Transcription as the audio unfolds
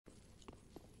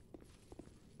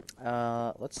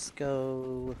Let's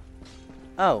go...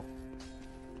 Oh!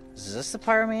 Is this the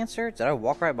pyromancer? Did I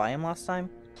walk right by him last time?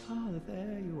 Ah,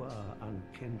 there you are,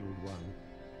 unkindled one.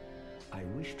 I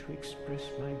wish to express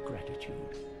my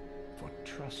gratitude for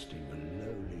trusting the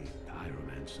lowly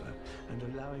pyromancer and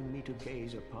allowing me to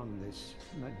gaze upon this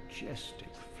majestic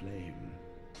flame.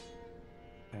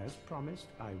 As promised,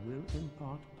 I will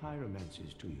impart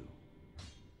pyromancies to you.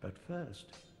 But first,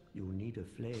 you'll need a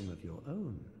flame of your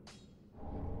own.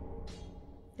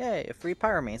 Yay, a free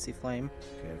pyromancy flame.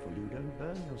 Careful you don't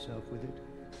burn yourself with it.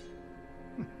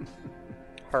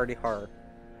 Hardy har.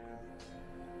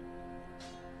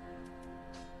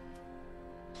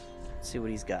 Let's see what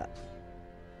he's got.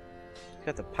 He's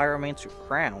got the pyromancer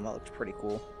crown. That looks pretty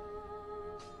cool.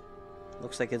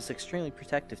 Looks like it's extremely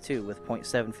protective too, with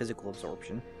 0.7 physical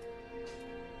absorption.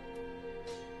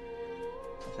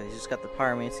 So he's just got the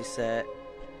pyromancy set.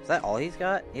 Is that all he's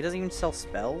got? He doesn't even sell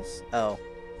spells? Oh.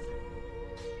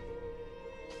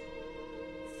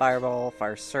 Fireball,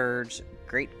 Fire Surge,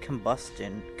 Great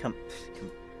Combustion.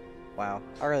 Wow,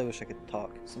 I really wish I could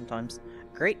talk sometimes.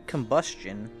 Great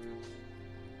Combustion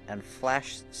and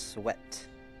Flash Sweat.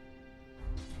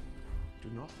 Do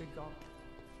not be gone.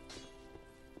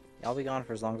 I'll be gone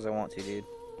for as long as I want to, dude.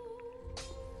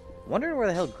 Wondering where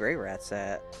the hell Grey Rat's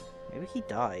at. Maybe he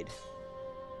died.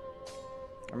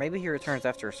 Or maybe he returns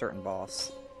after a certain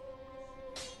boss.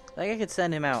 I think I could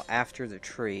send him out after the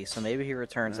tree, so maybe he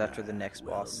returns after the next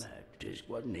boss. This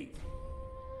wasn't neat.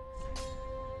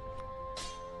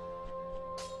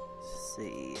 Let's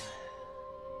see.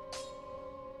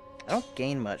 I don't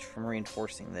gain much from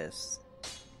reinforcing this.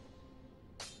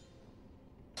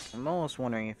 I'm almost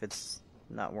wondering if it's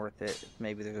not worth it.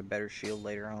 Maybe there's a better shield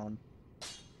later on.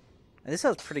 And this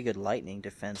has pretty good lightning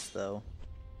defense, though.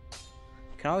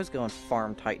 You can always go and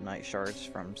farm Titanite shards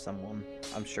from someone,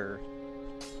 I'm sure.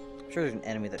 I'm sure there's an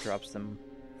enemy that drops them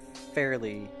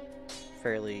fairly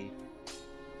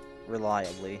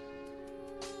reliably.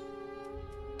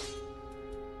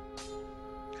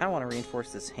 Kinda want to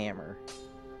reinforce this hammer.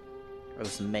 Or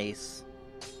this mace.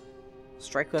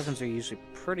 Strike weapons are usually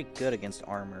pretty good against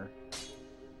armor.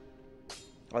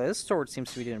 Well, this sword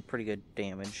seems to be doing pretty good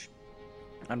damage.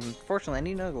 Unfortunately, I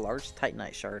need another large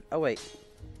Titanite shard. Oh, wait.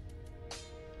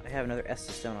 I have another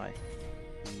Estus, don't I?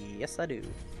 Yes, I do.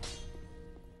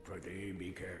 Pretty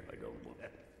be careful. I don't want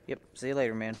that. Yep, see you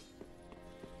later, man.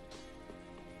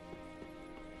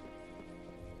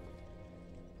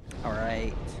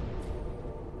 Alright.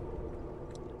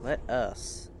 Let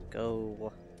us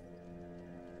go...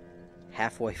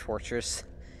 Halfway Fortress.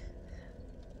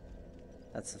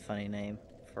 That's a funny name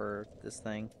for this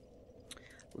thing.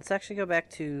 Let's actually go back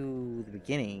to the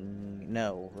beginning.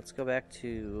 No, let's go back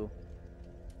to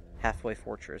Halfway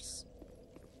Fortress.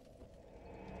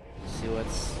 See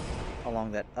what's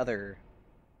along that other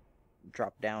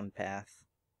drop-down path.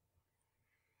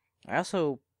 I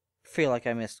also feel like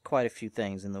I missed quite a few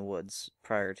things in the woods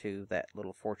prior to that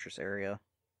little fortress area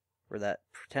where that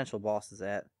potential boss is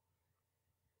at.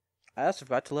 I also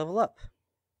forgot to level up.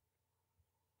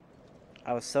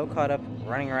 I was so caught up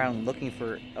running around looking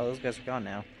for... Oh, those guys are gone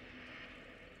now.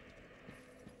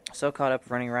 So caught up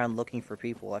running around looking for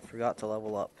people, I forgot to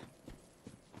level up.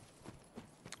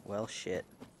 Well, shit.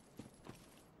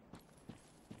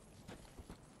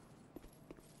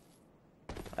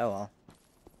 Oh well.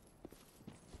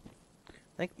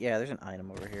 I think, yeah, there's an item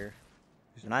over here.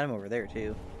 There's an item over there,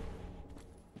 too.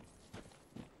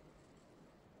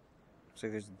 Looks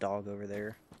like there's a dog over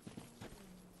there.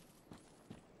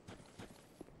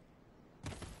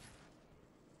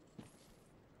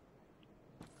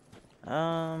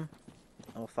 Oh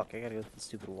fuck, I gotta go through the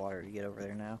stupid water to get over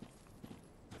there now.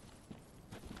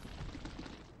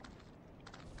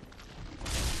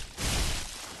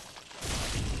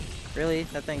 Really?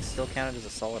 That thing still counted as a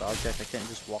solid object? I couldn't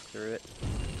just walk through it?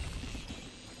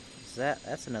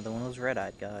 That's another one of those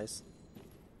red-eyed guys.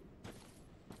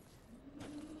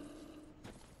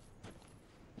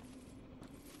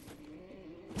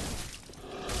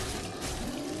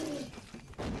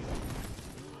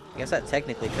 I guess that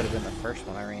technically could have been the first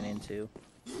one I ran into.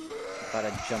 I thought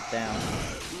I'd jump down.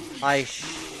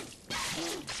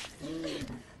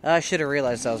 I should have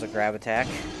realized that was a grab attack.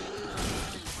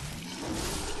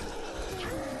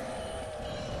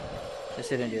 This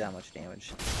didn't do that much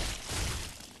damage.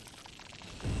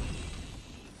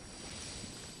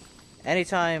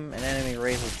 Anytime an enemy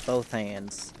raises both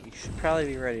hands, you should probably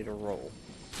be ready to roll.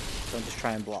 Don't just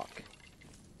try and block.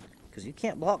 Because you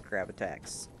can't block grab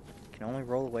attacks. You can only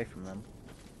roll away from them.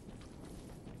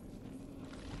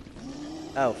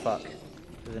 Oh, fuck.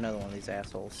 There's another one of these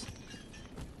assholes.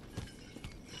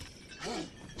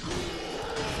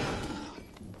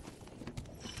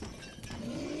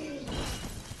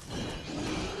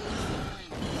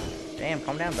 Damn,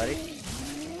 calm down, buddy.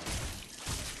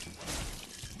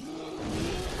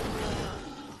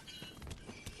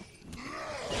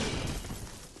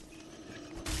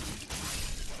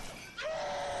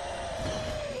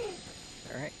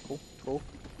 Alright, cool, cool.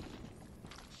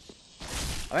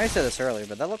 I might have said this earlier,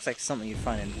 but that looks like something you'd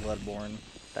find in Bloodborne.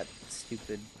 That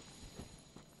stupid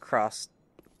cross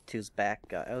to his back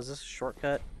guy. Oh, is this a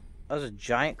shortcut? Oh, there's a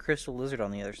giant crystal lizard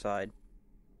on the other side.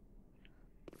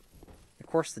 Of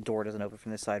course the door doesn't open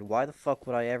from this side. Why the fuck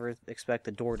would I ever expect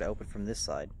the door to open from this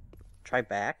side? Try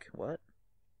back? What?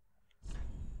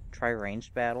 Try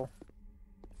ranged battle?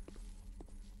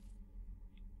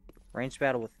 Ranged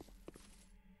battle with...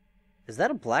 Is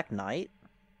that a Black Knight?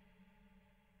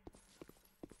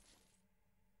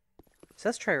 It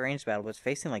says try ranged battle, but it's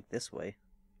facing like this way.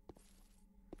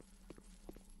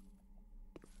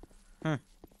 That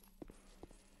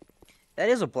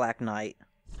is a Black Knight.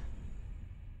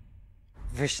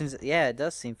 Visions, yeah, it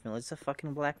does seem familiar. It's a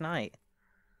fucking Black Knight.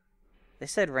 They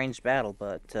said ranged battle,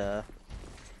 but, I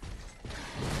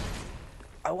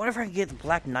wonder if I can get the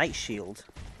Black Knight shield.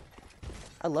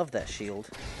 I love that shield.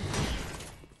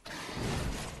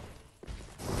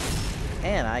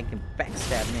 And I can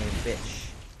backstab me, bitch.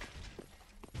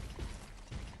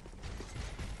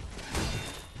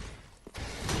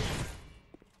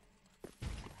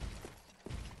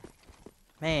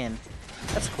 Man,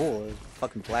 that's cool. The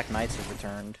fucking Black Knights have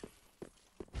returned.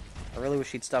 I really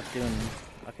wish he'd stop doing...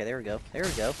 Okay, there we go. There we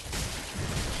go.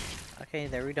 Okay,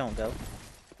 there we don't go.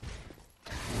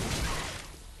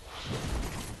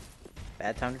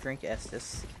 Bad time to drink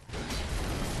Estus.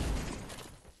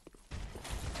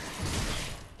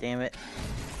 Damn it.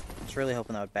 I was really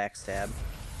hoping that would backstab.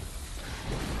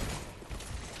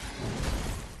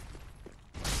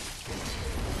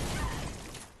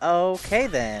 Okay,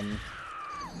 then.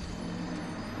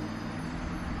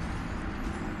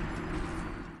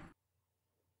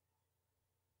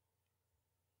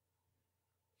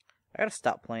 I gotta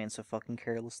stop playing so fucking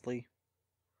carelessly.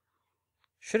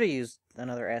 Should have used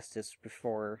another Estus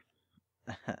before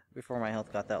before my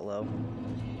health got that low.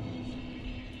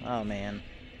 Oh man.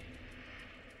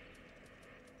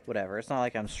 Whatever, it's not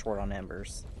like I'm short on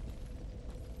embers.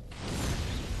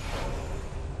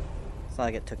 It's not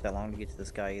like it took that long to get to this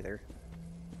guy either.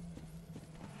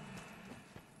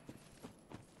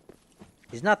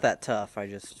 He's not that tough, I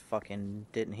just fucking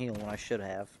didn't heal when I should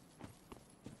have.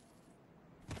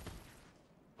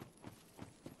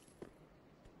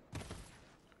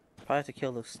 Probably have to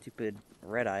kill those stupid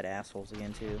red-eyed assholes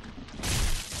again, too.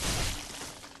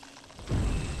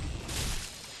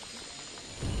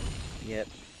 Yep.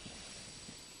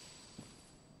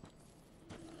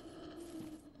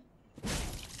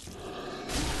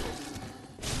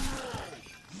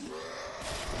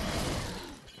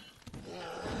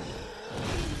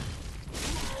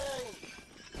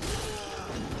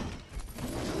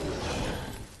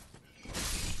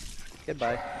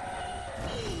 Goodbye.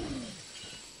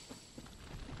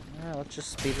 Let's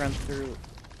just speedrun through.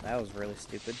 That was really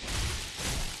stupid.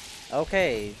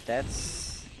 Okay,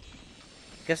 that's...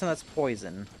 I'm guessing that's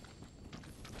poison.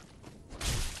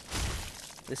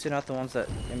 At least they're not the ones that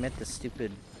emit the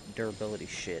stupid durability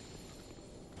shit.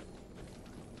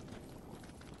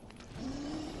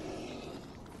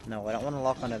 No, I don't want to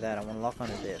lock onto that. I want to lock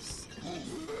onto this.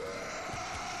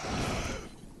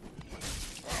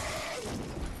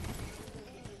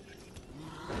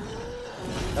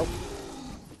 Nope.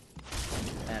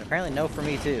 And apparently no for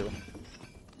me too.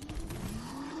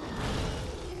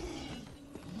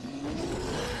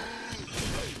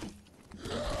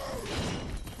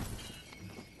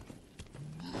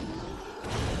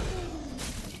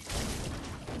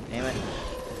 Damn it.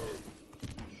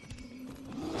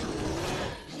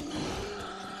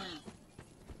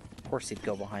 Of course he'd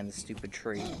go behind the stupid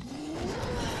tree.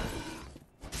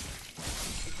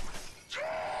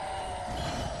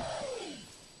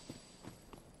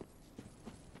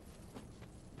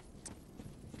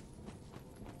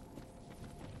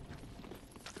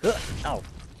 Oh,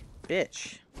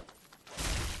 bitch.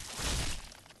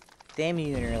 Damn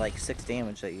you and your, like, 6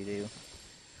 damage that you do.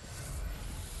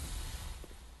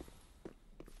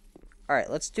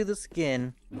 Alright, let's do this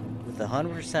again with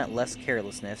 100% less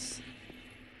carelessness.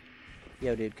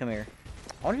 Yo, dude, come here.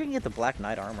 I wonder if you can get the Black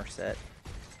Knight armor set.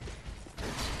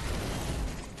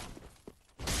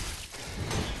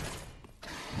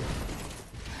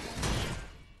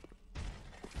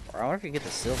 Or I wonder if you can get the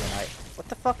Silver Knight. What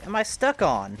the fuck am I stuck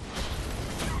on?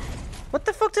 What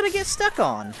the fuck did I get stuck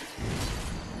on?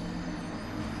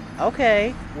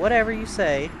 Okay, whatever you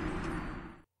say.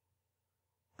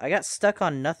 I got stuck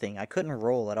on nothing. I couldn't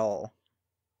roll at all.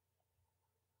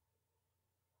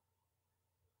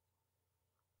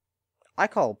 I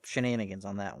call shenanigans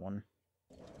on that one.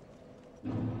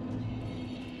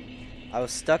 I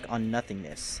was stuck on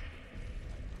nothingness.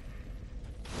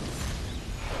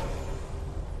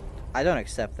 I don't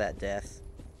accept that death.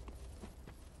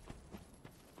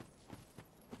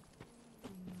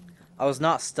 I was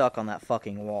not stuck on that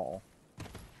fucking wall.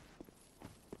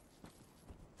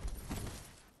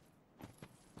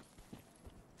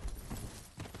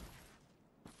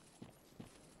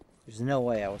 There's no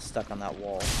way I was stuck on that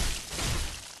wall.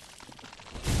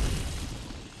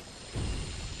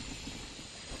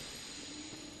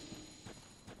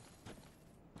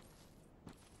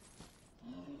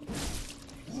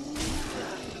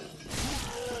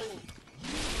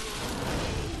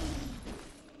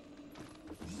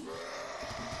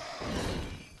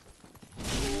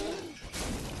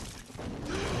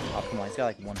 Oh, come on, he's got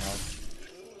like 1 health.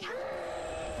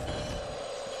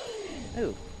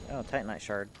 Ooh, oh, Titanite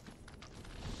shard.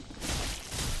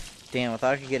 Damn, I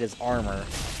thought I could get his armor.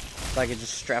 So I could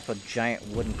just strap a giant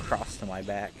wooden cross to my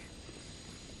back.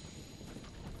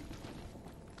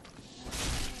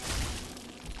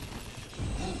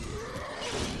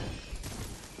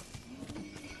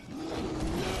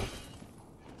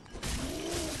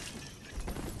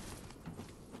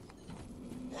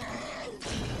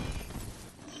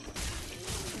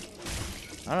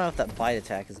 I don't know if that bite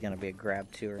attack is going to be a grab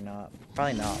too or not.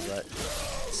 Probably not, but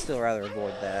I'd still rather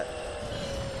avoid that.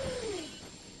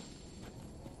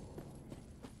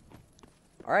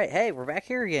 Alright, hey, we're back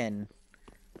here again.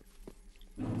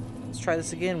 Let's try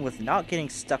this again with not getting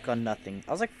stuck on nothing.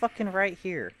 I was like fucking right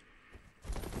here.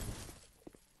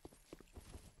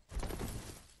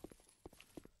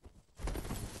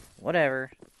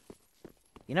 Whatever.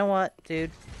 You know what,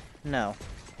 dude? No.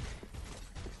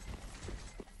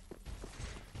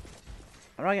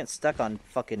 I'm not getting stuck on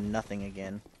fucking nothing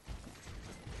again.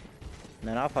 And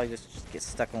then I'll probably just get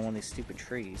stuck on one of these stupid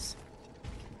trees.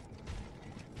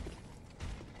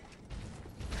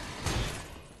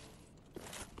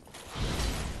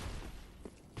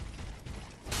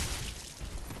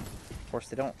 Of course,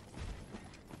 they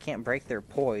can't break their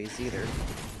poise either.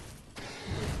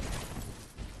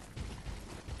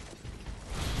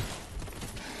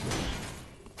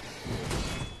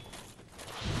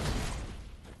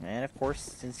 And of course,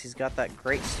 since he's got that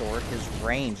great sword, his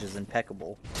range is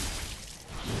impeccable.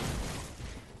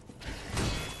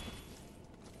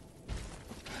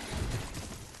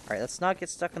 Alright, let's not get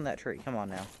stuck in that tree. Come on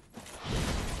now.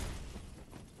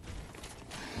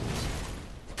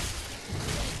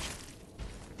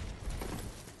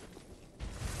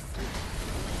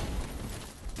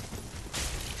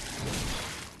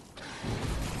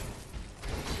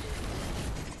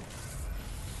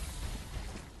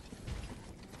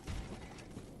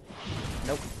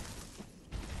 Nope.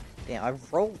 Damn, I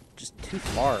rolled just too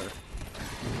far.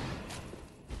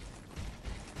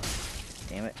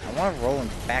 Damn it. I want to roll and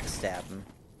backstab him.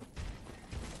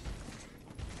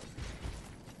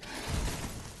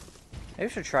 Maybe I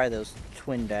should try those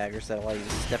twin daggers that allow you to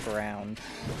step around.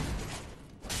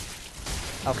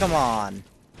 Oh, come on.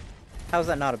 How's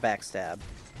that not a backstab?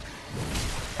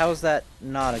 How is that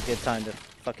not a good time to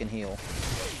fucking heal?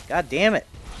 God damn it.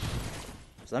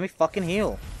 So let me fucking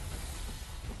heal.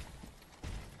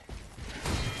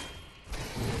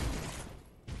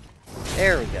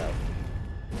 There we go.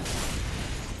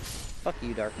 Fuck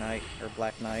you, Dark Knight, or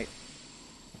Black Knight.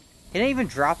 He didn't even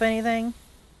drop anything?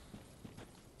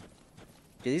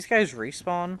 Do these guys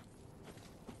respawn?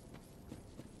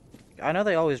 I know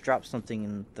they always drop something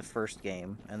in the first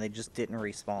game, and they just didn't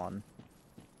respawn.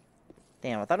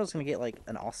 Damn, I thought I was gonna get, like,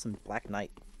 an awesome Black Knight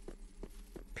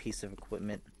piece of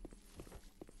equipment.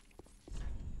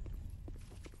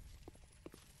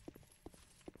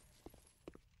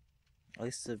 At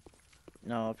least the...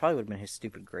 No, it probably would have been his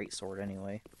stupid greatsword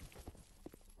anyway.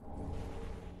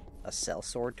 A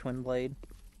sellsword twin blade.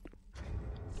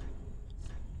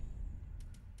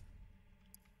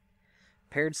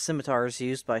 Paired scimitars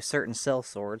used by certain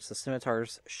sellswords. The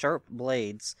scimitar's sharp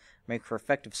blades make for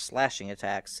effective slashing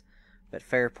attacks, but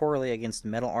fare poorly against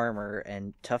metal armor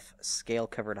and tough,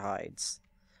 scale-covered hides.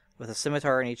 With a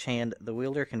scimitar in each hand, the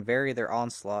wielder can vary their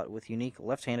onslaught with unique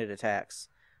left-handed attacks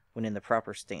when in the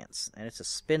proper stance, and it's a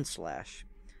spin slash.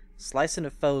 Slice into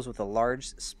foes with a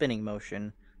large spinning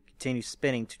motion. Continue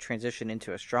spinning to transition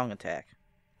into a strong attack.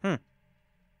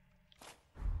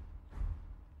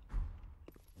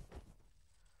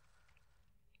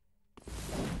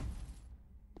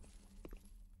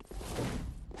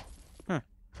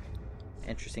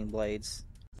 Interesting blades.